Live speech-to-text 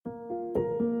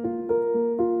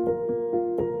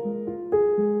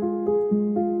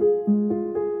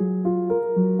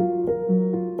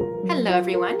Hello,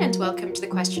 everyone, and welcome to the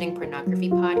Questioning Pornography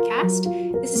podcast.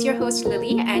 This is your host,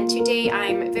 Lily, and today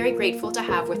I'm very grateful to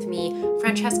have with me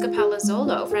Francesca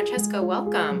Palazzolo. Francesca,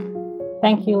 welcome.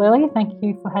 Thank you, Lily. Thank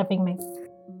you for having me.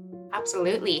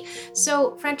 Absolutely.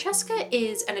 So, Francesca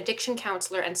is an addiction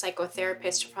counselor and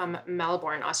psychotherapist from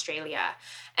Melbourne, Australia,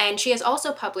 and she has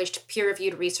also published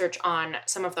peer-reviewed research on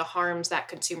some of the harms that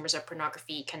consumers of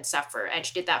pornography can suffer, and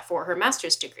she did that for her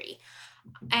master's degree.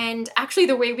 And actually,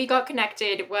 the way we got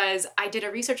connected was I did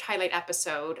a research highlight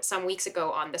episode some weeks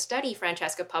ago on the study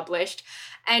Francesca published,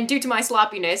 and due to my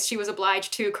sloppiness, she was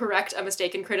obliged to correct a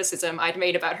mistaken criticism I'd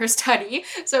made about her study.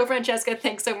 So, Francesca,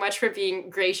 thanks so much for being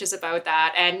gracious about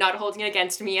that and not holding it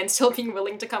against me and still being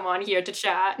willing to come on here to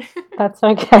chat. That's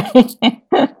okay.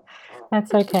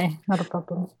 That's okay. Not a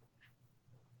problem.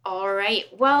 All right.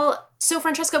 Well, so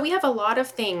Francesca, we have a lot of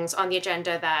things on the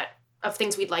agenda of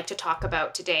things we'd like to talk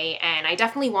about today. And I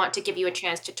definitely want to give you a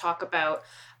chance to talk about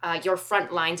your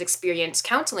front lines experience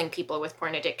counseling people with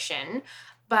porn addiction.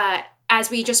 But as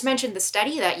we just mentioned, the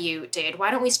study that you did, why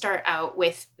don't we start out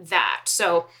with that?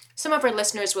 So some of our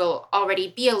listeners will already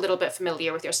be a little bit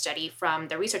familiar with your study from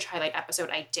the research highlight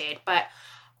episode I did, but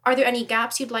are there any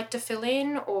gaps you'd like to fill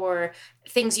in or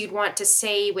things you'd want to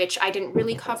say which I didn't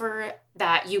really cover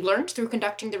that you learned through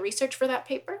conducting the research for that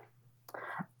paper?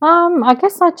 I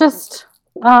guess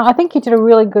I think you did a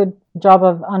really good job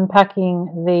of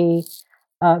unpacking the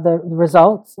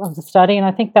results of the study, and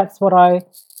I think that's what I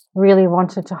really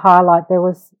wanted to highlight. There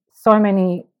was so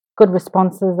many good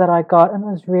responses that I got, and it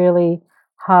was really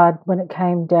hard when it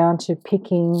came down to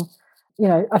picking,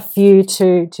 a few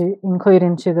to include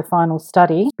into the final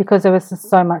study because there was just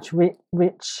so much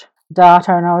rich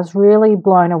data, and I was really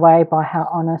blown away by how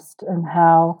honest and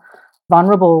how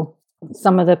vulnerable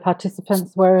some of the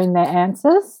participants were in their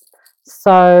answers.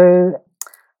 So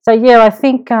yeah, I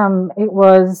think it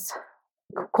was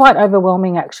quite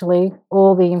overwhelming, actually,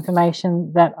 all the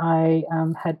information that I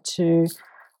had to,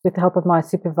 with the help of my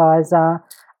supervisor,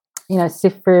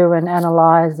 sift through and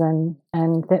analyse and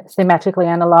thematically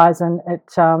analyse, and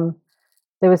it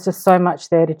there was just so much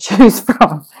there to choose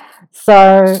from.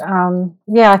 So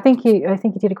yeah, I think you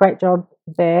did a great job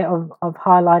there of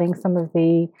highlighting some of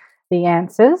the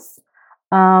answers.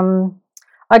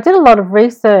 I did a lot of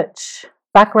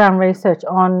background research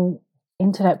on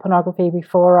internet pornography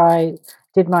before I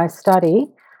did my study.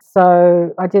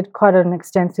 So I did quite an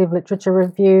extensive literature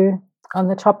review on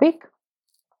the topic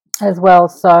as well.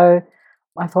 So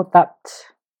I thought that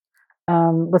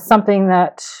was something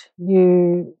that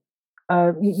you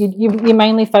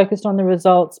mainly focused on the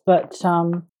results, but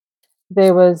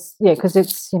there was, because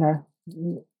it's,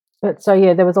 but so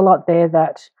yeah, there was a lot there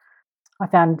that I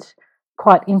found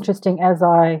quite interesting as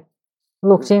I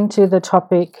looked into the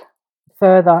topic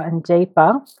further and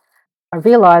deeper. I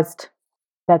realised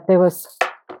that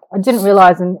I didn't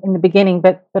realise in the beginning,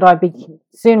 but I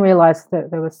soon realised that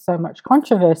there was so much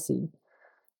controversy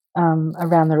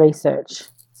around the research.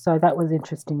 So that was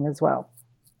interesting as well.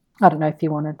 I don't know if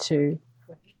you wanted to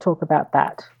talk about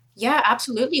that. Yeah,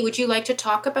 absolutely. Would you like to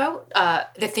talk about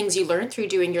the things you learned through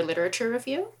doing your literature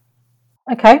review?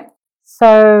 Okay.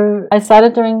 So I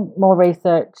started doing more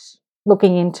research,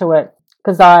 looking into it,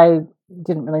 because I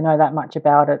didn't really know that much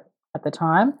about it at the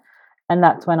time. And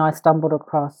that's when I stumbled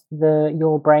across the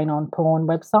Your Brain on Porn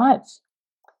website.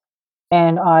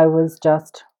 And I was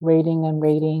just reading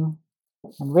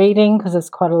because there's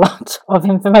quite a lot of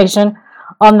information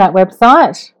on that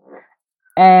website.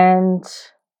 And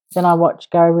then I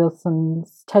watched Gary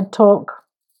Wilson's TED Talk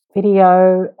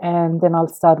video, and then I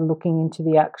started looking into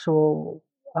the actual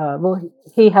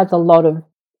he has a lot of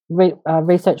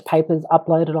research papers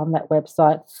uploaded on that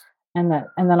website, and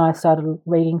then I started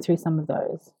reading through some of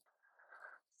those.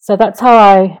 So that's how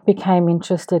I became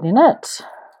interested in it.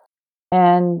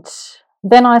 And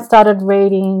then I started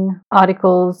reading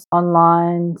articles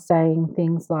online saying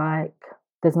things like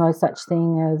there's no such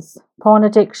thing as porn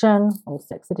addiction or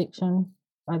sex addiction.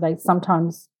 They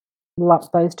sometimes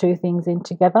lump those two things in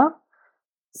together,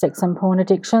 sex and porn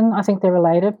addiction. I think they're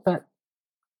related, but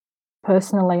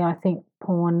personally, I think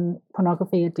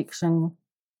pornography addiction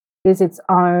is its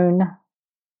own.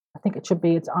 I think it should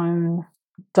be its own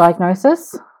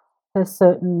diagnosis. I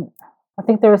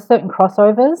think there are certain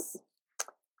crossovers,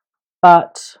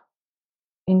 but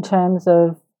in terms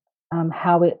of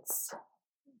how it's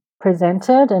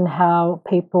presented and how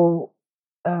people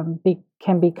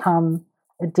can become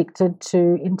addicted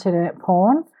to internet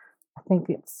porn, I think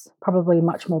it's probably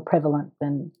much more prevalent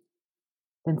than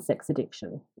sex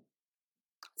addiction,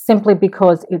 simply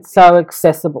because it's so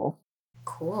accessible.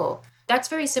 Cool. that's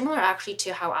very similar actually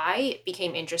to how I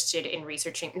became interested in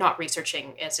not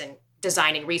researching as in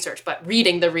designing research, but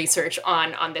reading the research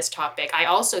on this topic. I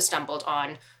also stumbled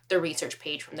on the research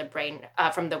page from the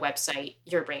website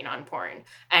Your Brain on Porn,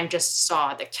 and just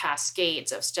saw the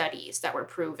cascades of studies that were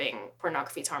proving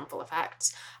pornography's harmful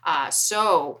effects.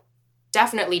 So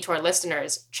definitely, to our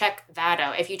listeners, check that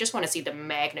out if you just want to see the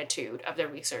magnitude of the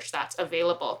research that's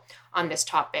available on this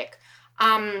topic.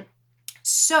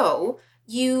 So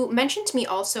you mentioned to me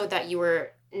also that you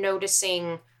were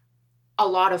noticing a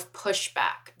lot of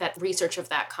pushback that research of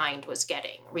that kind was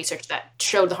getting, research that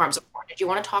showed the harms of porn. Did you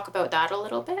want to talk about that a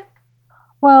little bit?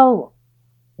 Well,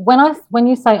 when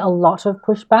you say a lot of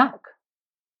pushback,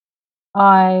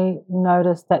 I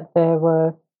noticed that there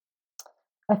were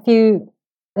a few.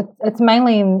 It's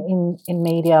mainly in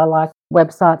media, like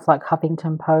websites like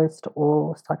Huffington Post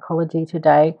or Psychology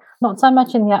Today, not so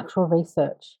much in the actual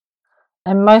research.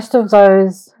 And most of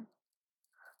those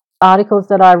articles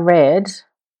that I read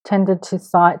tended to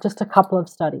cite just a couple of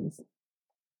studies.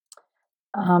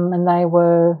 And they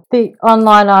were the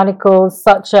online articles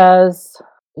such as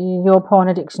your porn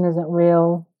addiction isn't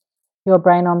real, your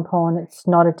brain on porn, it's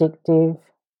not addictive,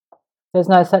 there's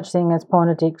no such thing as porn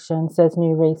addiction, says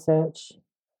new research.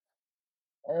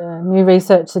 New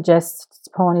research suggests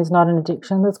porn is not an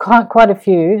addiction. There's quite a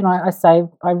few, and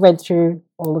I read through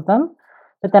all of them,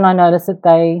 but then I noticed that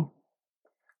they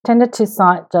tended to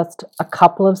cite just a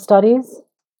couple of studies,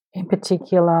 in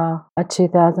particular a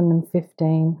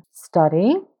 2015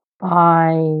 study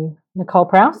by Nicole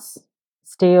Prouse,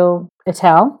 Steele et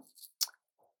al.,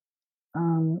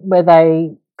 where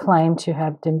they claim to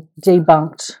have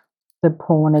debunked the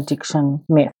porn addiction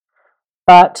myth.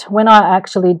 But when I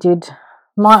actually did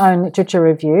my own literature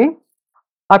review,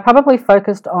 I probably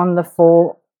focused on the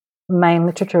 4 main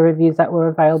literature reviews that were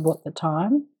available at the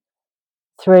time.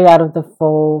 3 out of the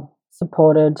 4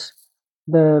 supported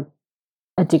the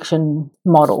addiction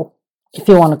model, if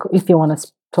you want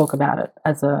to talk about it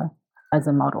as a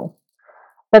model.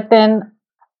 But then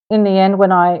in the end,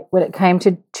 when it came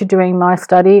to doing my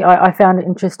study, I found it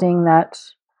interesting that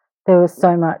there was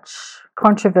so much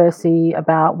controversy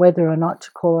about whether or not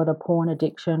to call it a porn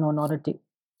addiction or not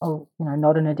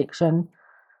not an addiction.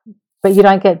 But you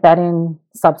don't get that in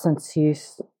substance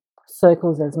use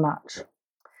circles as much.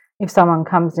 If someone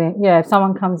comes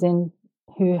in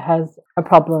who has a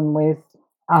problem with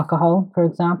alcohol, for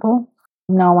example,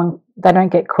 they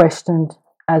don't get questioned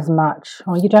as much.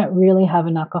 Or you don't really have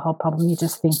an alcohol problem, you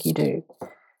just think you do.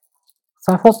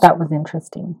 So I thought that was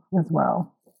interesting as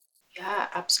well. Yeah,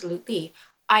 absolutely.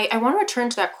 I want to return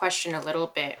to that question a little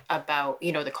bit about,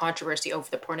 the controversy over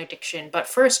the porn addiction. But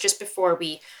first, just before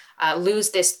we lose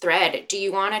this thread, do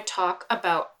you want to talk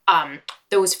about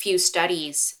those few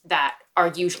studies that are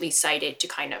usually cited to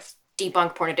kind of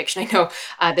debunk porn addiction? I know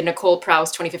the Nicole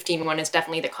Prouse 2015 one is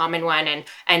definitely the common one,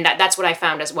 and that's what I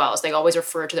found as well, is they always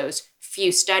refer to those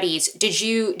few studies. Did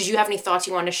you have any thoughts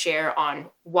you want to share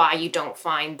on why you don't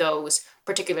find those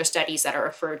particular studies that are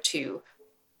referred to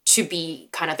be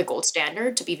kind of the gold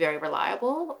standard, to be very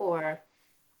reliable? Or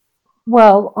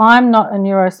well, I'm not a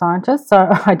neuroscientist, so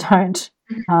I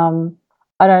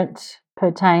don't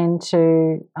pertain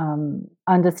to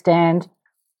understand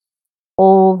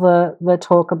all the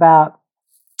talk about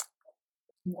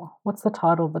what's the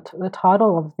title. The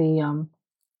title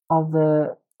of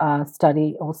the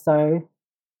study also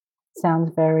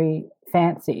sounds very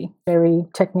fancy, very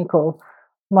technical.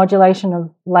 Modulation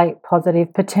of late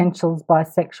positive potentials by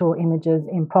sexual images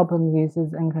in problem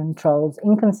users and controls,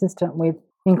 inconsistent with,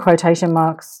 in quotation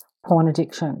marks, porn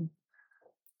addiction.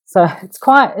 So it's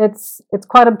quite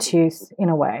obtuse in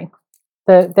a way.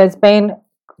 There's been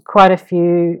quite a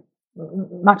few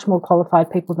much more qualified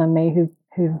people than me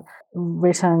who've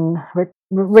written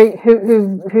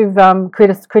who've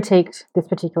critiqued this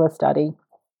particular study,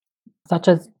 such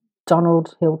as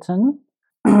Donald Hilton.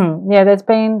 Yeah, there's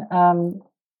been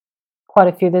quite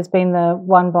a few. There's been the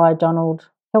one by Donald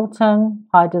Hilton,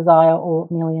 High Desire or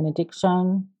Merely an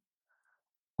Addiction.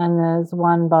 And there's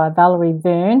one by Valerie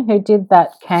Verne, who did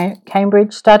that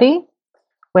Cambridge study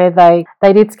where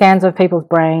they did scans of people's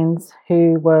brains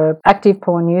who were active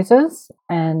porn users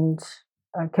and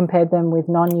compared them with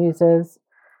non-users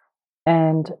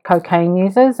and cocaine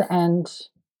users, and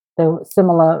the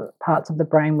similar parts of the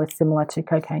brain were similar to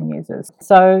cocaine users.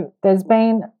 So there's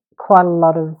been quite a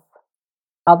lot of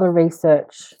other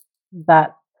research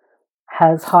that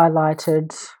has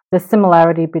highlighted the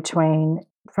similarity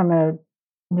from a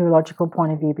neurological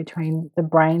point of view, between the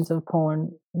brains of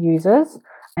porn users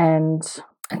and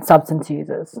substance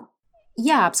users.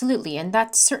 yeah, absolutely. And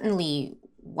that's certainly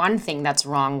one thing that's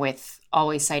wrong with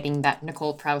always citing that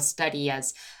Nicole Prouse study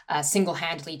as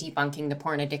single-handedly debunking the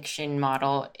porn addiction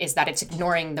model is that it's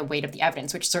ignoring the weight of the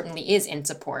evidence, which certainly is in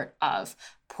support of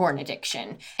porn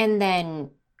addiction. And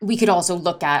then we could also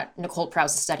look at Nicole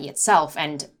Prouse's study itself,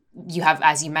 and you have,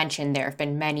 as you mentioned, there have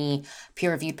been many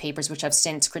peer-reviewed papers which have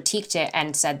since critiqued it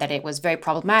and said that it was very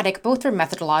problematic, both for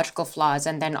methodological flaws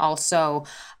and then also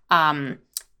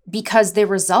because the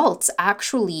results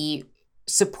actually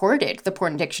supported the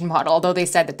porn addiction model, although they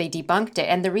said that they debunked it.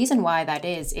 And the reason why that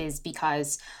is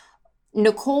because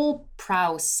Nicole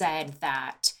Prouse said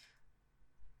that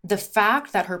the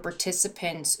fact that her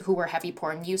participants who were heavy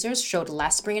porn users showed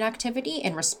less brain activity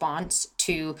in response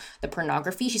to the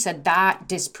pornography, she said that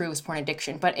disproves porn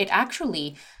addiction. But it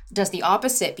actually does the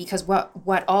opposite, because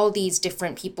what all these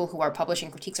different people who are publishing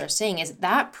critiques are saying is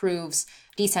that proves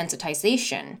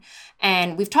desensitization.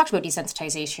 And we've talked about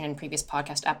desensitization in previous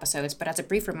podcast episodes, but as a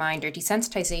brief reminder,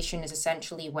 desensitization is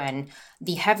essentially when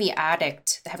the heavy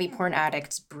porn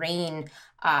addict's brain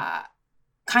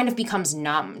kind of becomes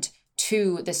numbed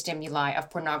to the stimuli of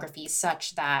pornography,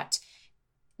 such that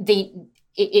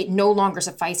it no longer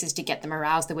suffices to get them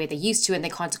aroused the way they used to, and they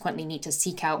consequently need to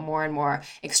seek out more and more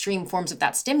extreme forms of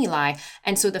that stimuli.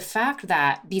 And so the fact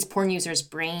that these porn users'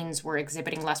 brains were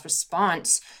exhibiting less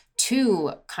response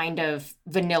to kind of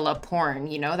vanilla porn,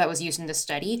 that was used in the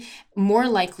study, more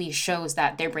likely shows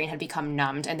that their brain had become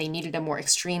numbed and they needed a more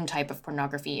extreme type of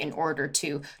pornography in order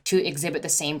to exhibit the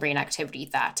same brain activity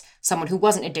that someone who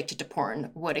wasn't addicted to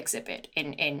porn would exhibit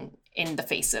in the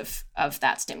face of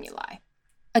that stimuli.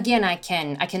 Again, I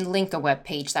can link a web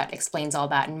page that explains all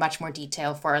that in much more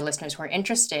detail for our listeners who are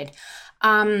interested.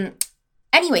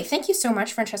 Anyway, thank you so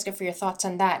much, Francesca, for your thoughts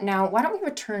on that. Now, why don't we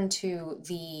return to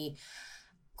the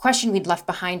question we'd left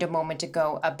behind a moment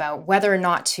ago about whether or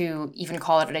not to even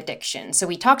call it an addiction. So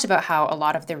we talked about how a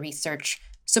lot of the research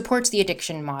supports the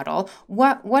addiction model.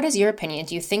 What is your opinion?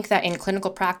 Do you think that in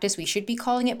clinical practice we should be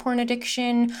calling it porn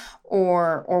addiction,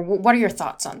 or what are your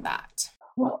thoughts on that?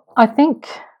 Well, I think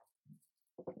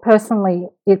personally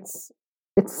it's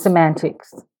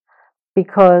semantics,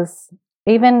 because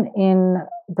even in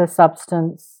the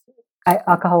substance,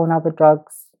 alcohol and other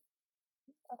drugs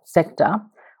sector,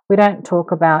 we don't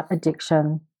talk about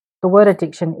addiction. The word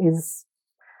addiction is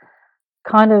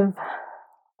kind of,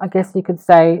 I guess you could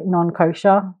say,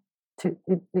 non-kosher.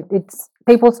 It's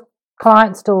people's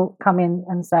clients still come in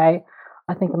and say,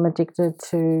 I think I'm addicted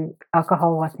to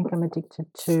alcohol, I think I'm addicted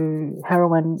to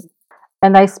heroin,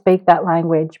 and they speak that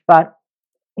language. But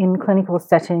in clinical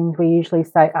settings, we usually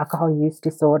say alcohol use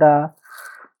disorder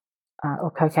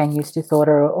or cocaine use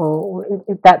disorder, or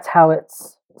that's how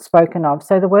it's spoken of.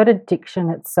 So the word addiction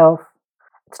itself,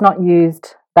 it's not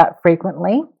used that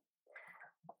frequently.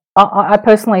 I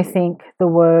personally think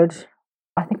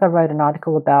I think I wrote an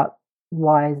article about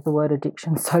why is the word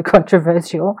addiction so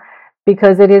controversial,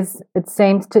 because it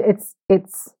seems to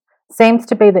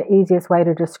be the easiest way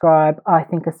to describe, I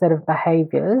think, a set of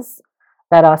behaviours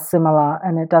that are similar,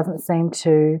 and it doesn't seem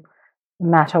to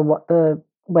matter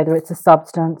whether it's a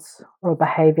substance or a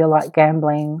behaviour like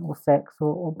gambling or sex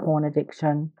or porn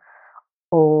addiction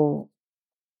or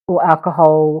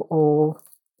alcohol or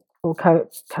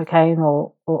cocaine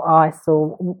or ice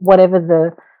or whatever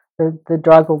the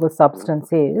drug or the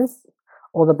substance is,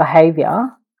 or the behaviour.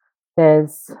 There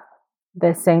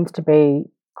seems to be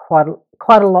quite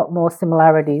a lot more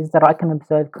similarities that I can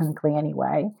observe clinically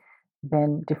anyway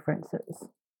than differences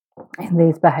in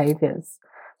these behaviours.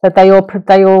 But they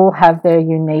all have their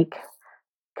unique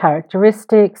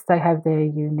characteristics. They have their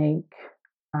unique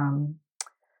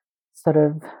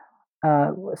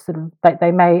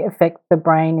they may affect the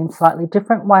brain in slightly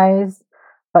different ways,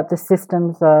 but the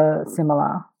systems are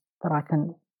similar that I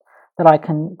can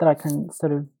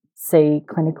sort of see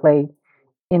clinically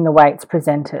in the way it's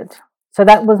presented. So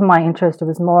that was my interest. It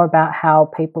was more about how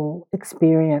people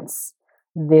experience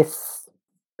this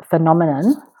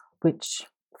phenomenon, which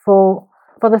for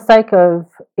the sake of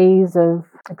ease of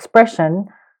expression,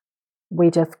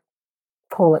 we just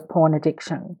call it porn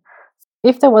addiction.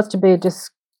 If there was to be a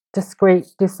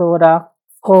discrete disorder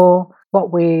for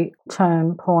what we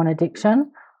term porn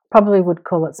addiction, probably would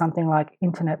call it something like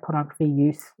internet pornography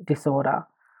use disorder.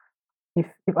 If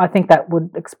I think that would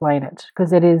explain it,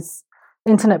 because it is,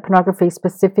 internet pornography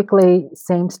specifically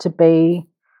seems to be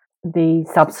the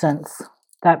substance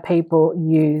that people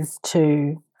use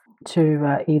to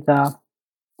either,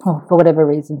 or for whatever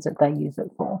reasons that they use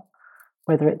it for,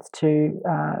 whether it's to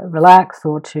relax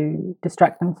or to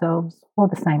distract themselves, all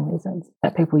the same reasons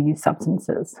that people use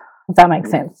substances. Does that make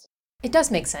sense? It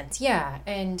does make sense, yeah.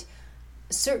 And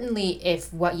certainly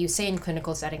if what you say in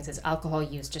clinical settings is alcohol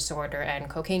use disorder and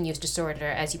cocaine use disorder,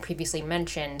 as you previously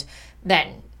mentioned,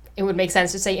 then it would make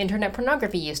sense to say internet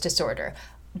pornography use disorder.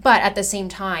 But at the same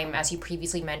time, as you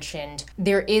previously mentioned,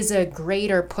 there is a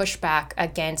greater pushback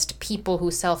against people who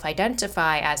self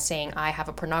identify as saying, I have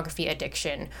a pornography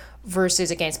addiction, versus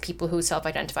against people who self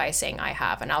identify as saying, I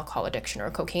have an alcohol addiction or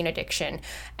a cocaine addiction.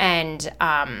 And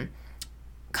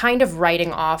kind of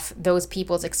writing off those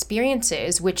people's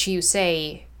experiences, which you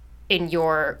say in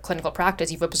your clinical practice,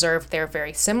 you've observed they're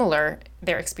very similar,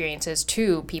 their experiences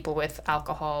to people with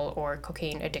alcohol or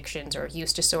cocaine addictions or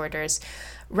use disorders.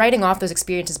 Writing off those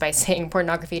experiences by saying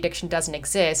pornography addiction doesn't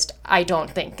exist, I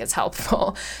don't think is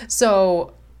helpful.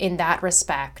 So, in that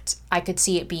respect, I could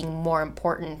see it being more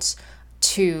important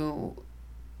to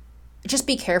just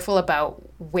be careful about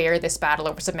where this battle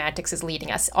over semantics is leading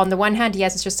us. On the one hand,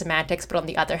 yes, it's just semantics, but on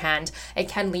the other hand, it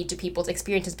can lead to people's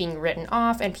experiences being written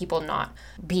off and people not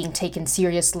being taken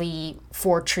seriously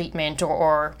for treatment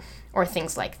or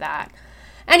things like that.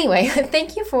 Anyway,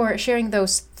 thank you for sharing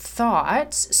those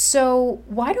thoughts. So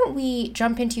why don't we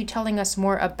jump into you telling us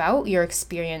more about your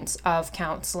experience of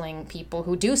counseling people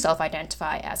who do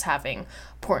self-identify as having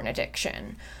porn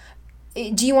addiction?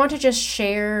 Do you want to just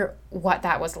share what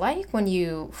that was like when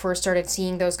you first started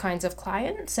seeing those kinds of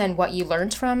clients and what you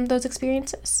learned from those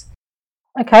experiences?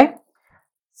 Okay.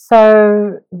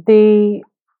 So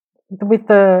with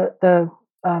the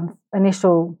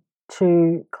initial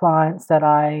two clients that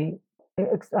I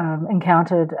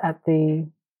encountered at the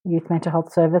youth mental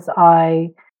health service,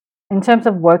 in terms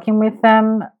of working with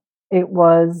them, I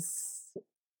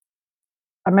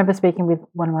remember speaking with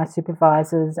one of my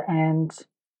supervisors, and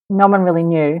no one really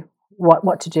knew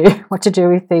what to do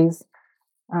with these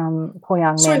poor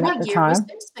young men at the time. What year was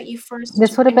this that you first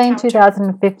This would have been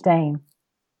 2015.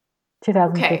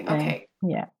 Okay.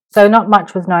 Yeah. So not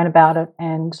much was known about it,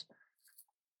 and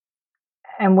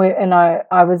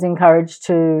I was encouraged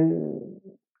to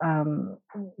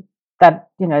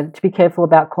to be careful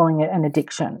about calling it an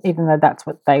addiction, even though that's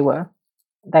what they were.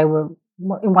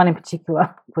 One in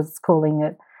particular was calling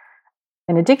it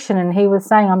an addiction, and he was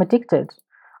saying, "I'm addicted.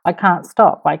 I can't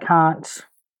stop. I can't.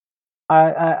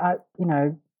 The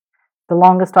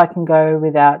longest I can go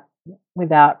without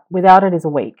it is a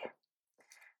week."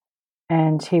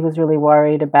 And he was really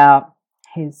worried about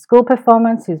his school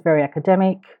performance. He's very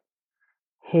academic.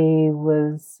 He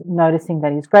was noticing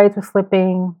that his grades were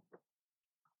slipping.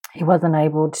 He wasn't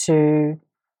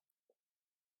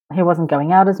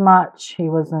going out as much.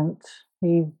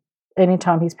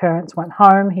 Anytime his parents went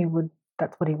home,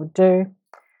 that's what he would do.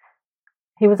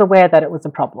 He was aware that it was a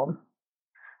problem.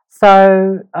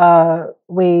 So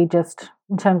we just,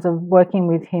 in terms of working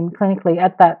with him clinically,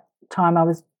 at that time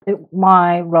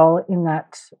my role in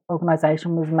that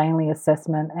organisation was mainly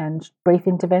assessment and brief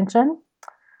intervention.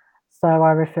 So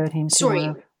I referred him to...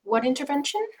 Sorry, what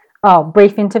intervention? Oh,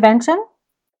 brief intervention.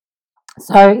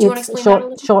 So do you want to explain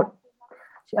that short.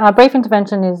 Brief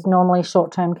intervention is normally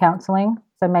short-term counselling,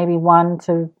 so maybe 1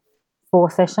 to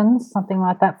 4 sessions, something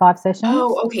like that, 5 sessions.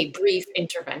 Oh, okay, brief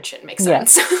intervention makes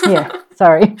sense. Yeah,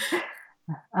 sorry.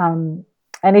 And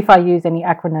if I use any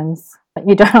acronyms that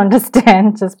you don't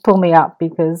understand, just pull me up,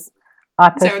 because I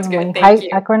personally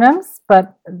hate acronyms,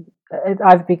 but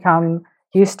I've become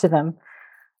used to them.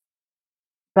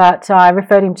 But I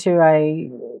referred him to a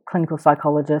clinical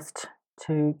psychologist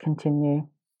to continue.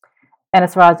 And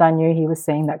as far as I knew, he was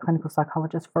seeing that clinical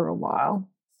psychologist for a while.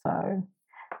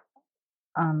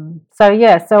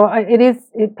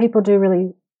 People do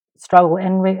really struggle.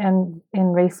 And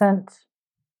in recent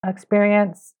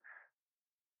experience,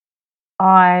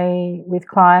 with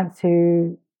clients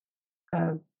who,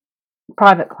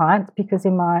 private clients, because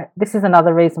this is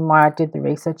another reason why I did the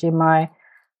research in my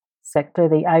sector,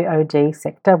 the AOD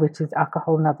sector, which is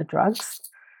alcohol and other drugs.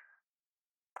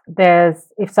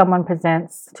 If someone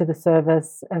presents to the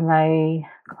service and they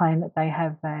claim that they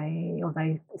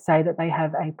say that they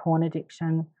have a porn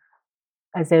addiction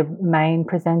as their main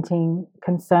presenting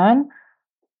concern,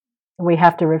 we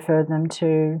have to refer them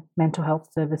to mental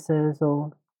health services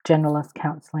or generalist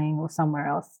counselling or somewhere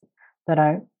else. They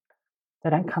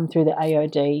don't come through the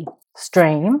AOD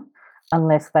stream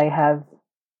unless they have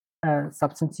a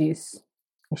substance use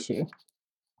issue.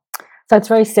 So it's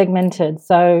very segmented.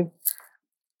 So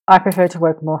I prefer to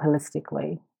work more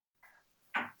holistically.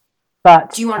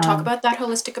 But do you want to talk about that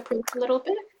holistic approach a little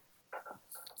bit?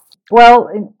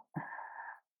 Well,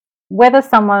 whether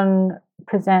someone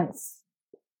presents,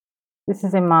 this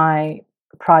is in my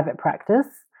private practice,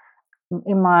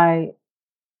 in my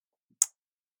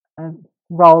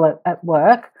role at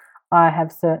work, I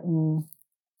have certain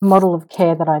model of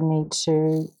care that I need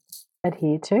to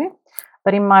adhere to.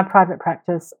 But in my private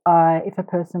practice, if a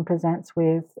person presents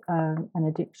with an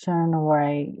addiction or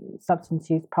a substance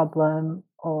use problem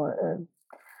or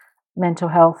a mental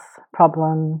health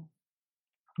problem,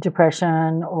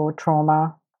 depression or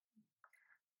trauma,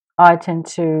 I tend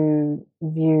to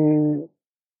view.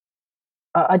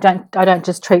 I don't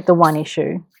just treat the one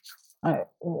issue.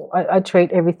 I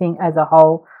treat everything as a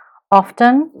whole.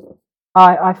 Often,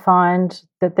 I find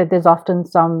that there's often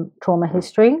some trauma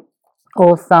history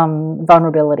or some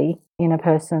vulnerability in a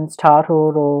person's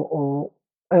childhood or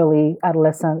early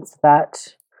adolescence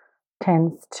that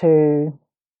tends to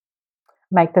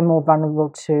make them more vulnerable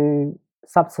to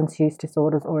substance use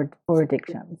disorders or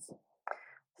addictions.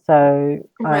 So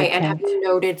I Right. And have tend you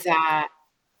noted that?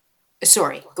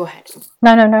 Sorry, go ahead.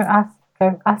 no,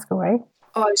 ask away.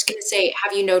 Oh, I was going to say,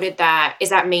 have you noted that is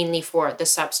that mainly for the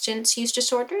substance use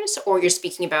disorders, or you're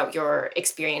speaking about your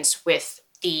experience with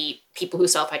the people who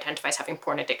self-identify as having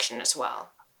porn addiction as well?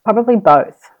 Probably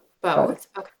both. Both. Both.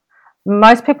 Okay.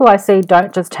 Most people I see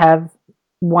don't just have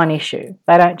one issue.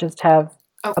 They don't just have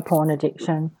Oh, a porn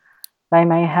addiction. They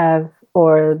may have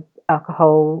or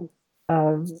alcohol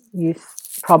use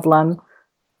problem.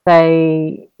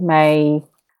 They may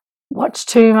watch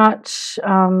too much.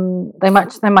 They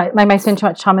may spend too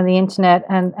much time on the internet,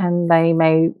 and they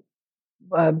may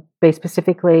be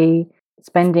specifically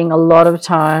spending a lot of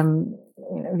time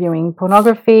viewing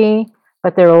pornography,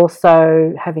 but they're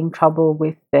also having trouble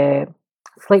with their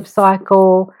sleep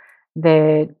cycle.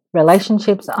 Their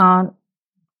relationships aren't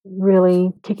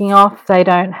really kicking off.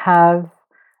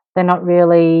 They're not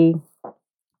really,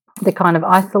 they're kind of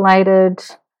isolated,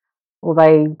 or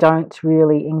they don't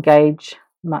really engage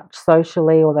much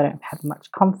socially, or they don't have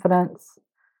much confidence.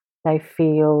 They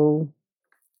feel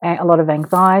a lot of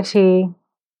anxiety.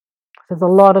 There's a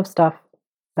lot of stuff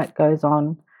that goes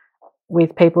on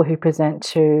with people who present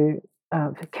to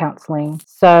for counselling.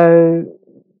 So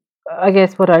I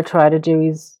guess what I try to do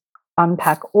is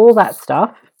unpack all that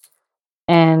stuff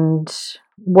and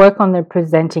work on the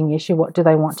presenting issue. What do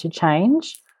they want to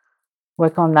change?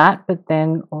 Work on that, but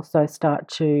then also start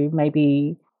to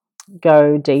maybe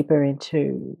go deeper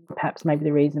into perhaps maybe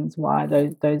the reasons why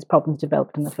those problems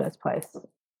developed in the first place.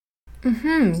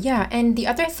 Yeah. And the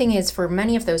other thing is for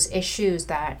many of those issues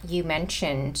that you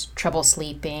mentioned, trouble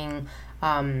sleeping,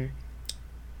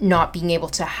 not being able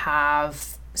to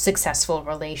have successful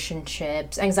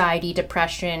relationships, anxiety,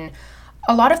 depression,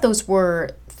 a lot of those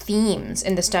were themes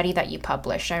in the study that you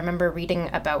published. I remember reading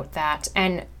about that.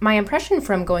 And my impression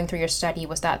from going through your study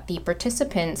was that the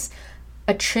participants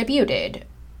attributed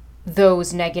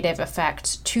those negative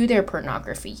effects to their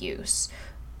pornography use.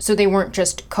 So they weren't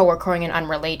just co-occurring and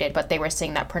unrelated, but they were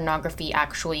saying that pornography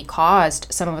actually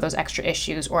caused some of those extra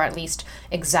issues or at least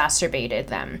exacerbated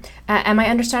them. Am I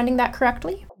understanding that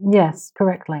correctly? Yes,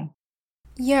 correctly.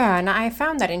 Yeah, and I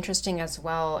found that interesting as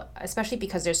well, especially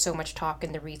because there's so much talk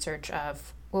in the research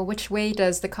of, well, which way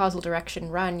does the causal direction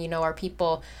run? Are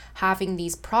people having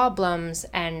these problems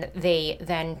and they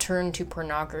then turn to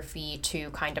pornography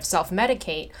to kind of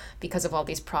self-medicate because of all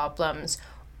these problems?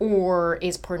 Or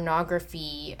is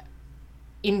pornography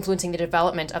influencing the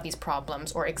development of these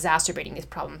problems or exacerbating these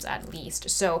problems at least?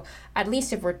 So, at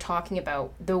least if we're talking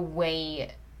about the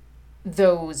way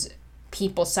those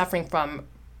people suffering from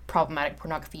problematic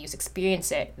pornography use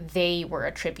experience it, they were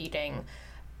attributing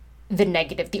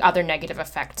the other negative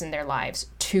effects in their lives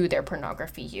to their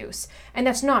pornography use. And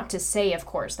that's not to say, of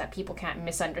course, that people can't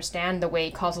misunderstand the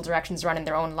way causal directions run in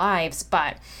their own lives,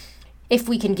 but if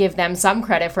we can give them some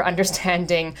credit for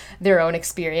understanding their own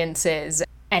experiences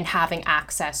and having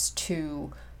access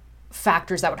to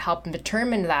factors that would help them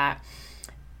determine that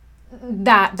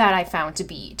I found to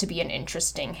be an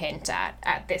interesting hint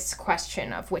at this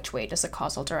question of which way does a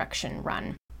causal direction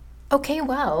run. Okay,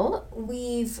 well,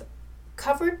 we've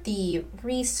covered the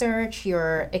research,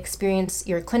 your experience,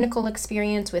 your clinical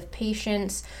experience with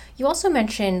patients. You also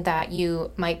mentioned that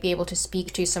you might be able to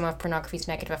speak to some of pornography's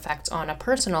negative effects on a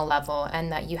personal level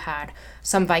and that you had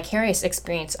some vicarious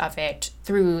experience of it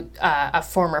through a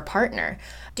former partner.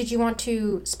 Did you want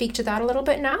to speak to that a little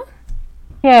bit now?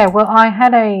 Yeah, well, I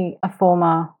had a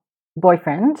former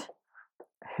boyfriend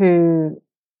who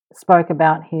spoke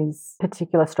about his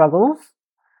particular struggles,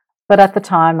 but at the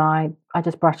time I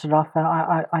just brushed it off, and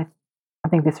I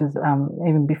think this was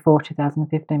even before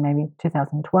 2015, maybe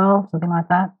 2012, something like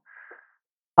that.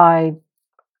 I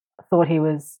thought he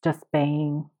was just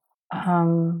being,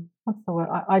 what's the word?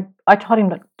 I told him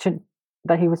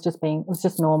that he was just being, it was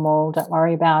just normal. Don't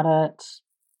worry about it.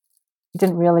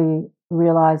 Didn't really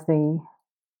realize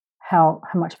how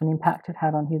much of an impact it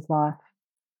had on his life,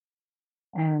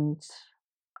 and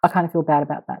I kind of feel bad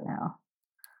about that now.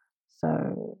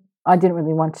 So I didn't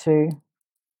really want to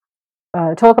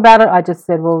talk about it. I just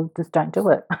said, well, just don't do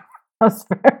it.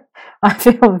 I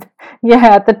feel,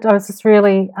 yeah, I was just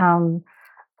really,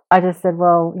 I just said,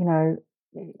 well,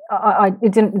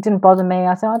 it didn't bother me.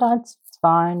 I said, oh, no, it's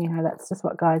fine. That's just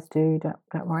what guys do.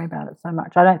 Don't worry about it so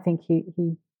much. I don't think he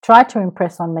tried to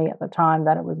impress on me at the time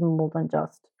that it was more than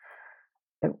just,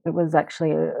 it was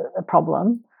actually a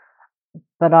problem.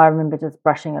 But I remember just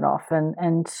brushing it off,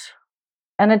 and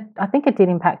I think it did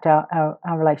impact our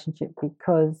relationship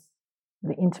because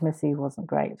the intimacy wasn't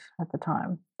great at the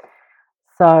time.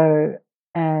 So,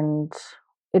 and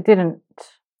it didn't,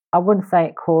 I wouldn't say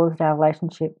it caused our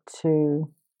relationship to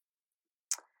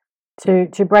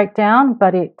break down,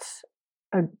 but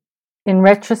in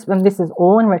retrospect, and this is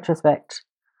all in retrospect,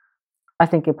 I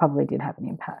think it probably did have an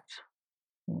impact,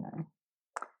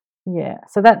 Yeah.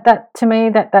 So that to me,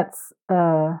 that's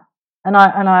and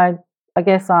I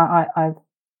guess I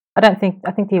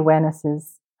think the awareness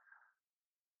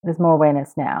there's more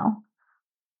awareness now,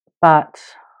 but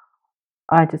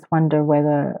I just wonder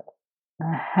whether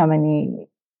how many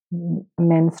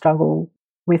men struggle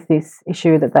with this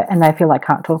issue and they feel they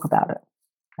can't talk about it,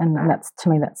 and that's, to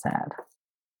me, that's sad.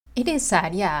 It is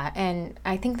sad, yeah, and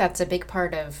I think that's a big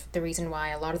part of the reason why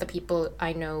a lot of the people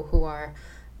I know who are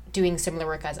doing similar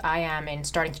work as I am and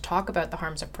starting to talk about the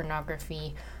harms of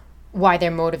pornography, why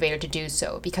they're motivated to do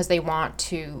so, because they want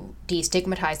to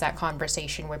destigmatize that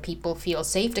conversation where people feel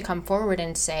safe to come forward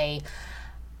and say,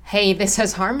 hey, this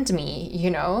has harmed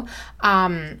me,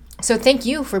 So thank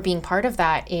you for being part of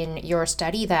that in your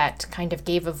study that kind of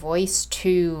gave a voice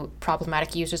to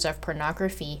problematic users of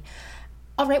pornography.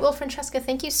 All right, well, Francesca,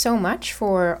 thank you so much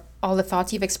for all the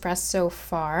thoughts you've expressed so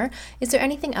far. Is there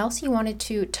anything else you wanted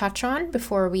to touch on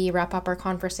before we wrap up our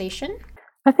conversation?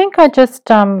 I think I just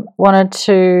wanted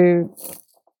to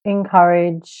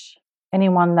encourage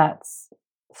anyone that's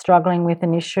struggling with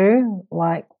an issue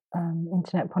like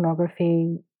internet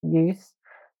pornography use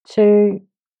to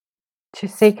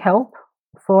seek help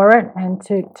for it, and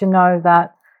to know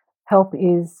that help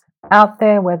is out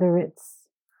there, whether it's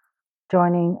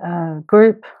joining a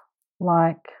group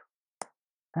like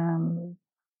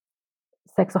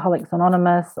Sexaholics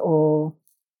Anonymous or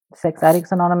Sex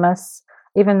Addicts Anonymous,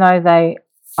 even though they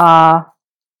are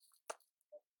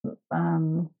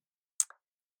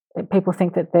people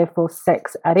think that they're for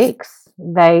sex addicts,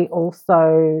 there's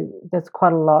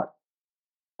quite a lot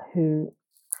who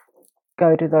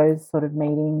go to those sort of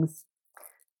meetings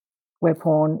where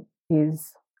porn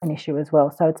is an issue as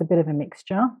well. So it's a bit of a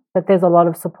mixture, but there's a lot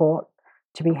of support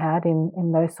to be had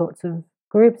in those sorts of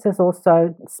groups. There's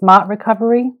also Smart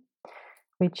Recovery,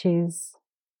 which is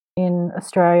in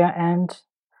Australia, and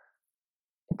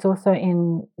it's also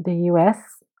in the US.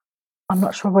 I'm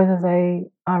not sure whether they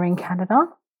are in Canada,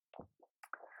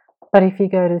 but if you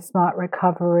go to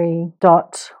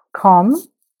smartrecovery.com,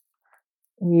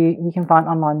 you can find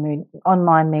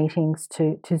online meetings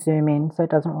to Zoom in, so it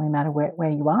doesn't really matter where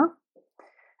you are.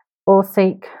 Or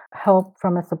seek help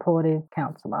from a supportive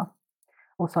counsellor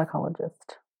or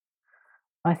psychologist,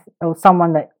 or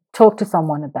talk to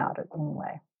someone about it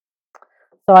anyway.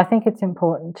 So I think it's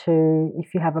important to,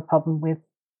 if you have a problem with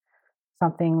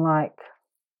something like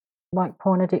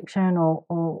porn addiction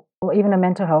or even a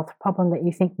mental health problem that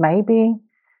you think may be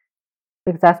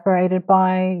exacerbated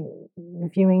by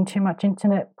viewing too much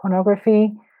internet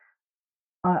pornography,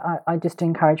 I just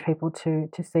encourage people to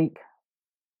seek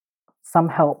some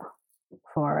help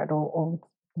for it, or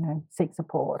seek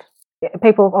support.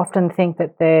 People often think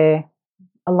that they're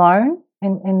alone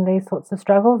in these sorts of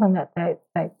struggles, and that they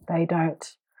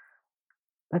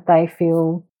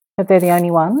feel that they're the only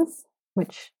ones,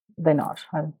 which they're not.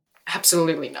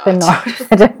 Absolutely not. They're not.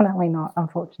 They're definitely not,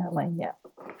 unfortunately. Yeah.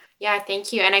 Yeah,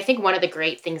 thank you. And I think one of the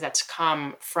great things that's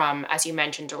come from, as you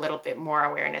mentioned, a little bit more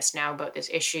awareness now about this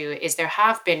issue is there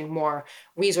have been more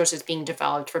resources being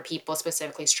developed for people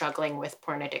specifically struggling with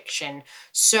porn addiction.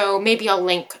 So maybe I'll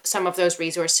link some of those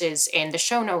resources in the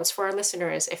show notes for our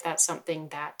listeners if that's something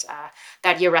that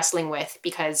that you're wrestling with,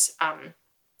 because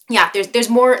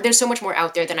there's so much more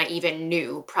out there than I even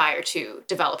knew prior to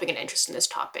developing an interest in this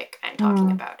topic and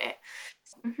talking about it.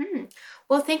 Mm-hmm.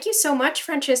 Well, thank you so much,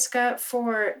 Francesca,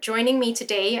 for joining me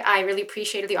today. I really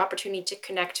appreciated the opportunity to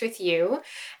connect with you.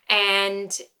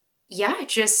 And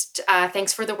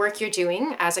thanks for the work you're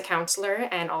doing as a counselor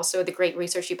and also the great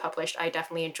research you published. I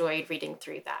definitely enjoyed reading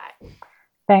through that.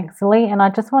 Thanks, Lee. And I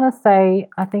just want to say,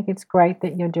 I think it's great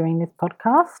that you're doing this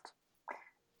podcast.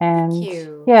 And thank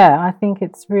you. Yeah, I think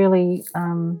it's really,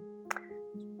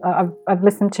 I've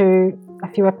listened to a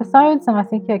few episodes, and I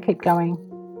think, keep going.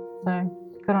 So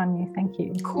Good on you. Thank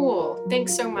you. Cool.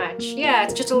 Thanks so much. Yeah,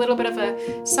 it's just a little bit of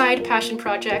a side passion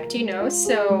project,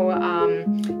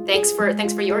 So thanks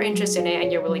for your interest in it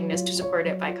and your willingness to support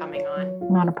it by coming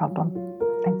on. Not a problem.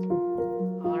 Thank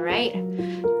you. All right.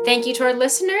 Thank you to our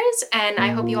listeners, and I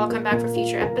hope you all come back for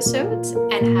future episodes.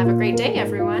 And have a great day,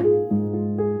 everyone.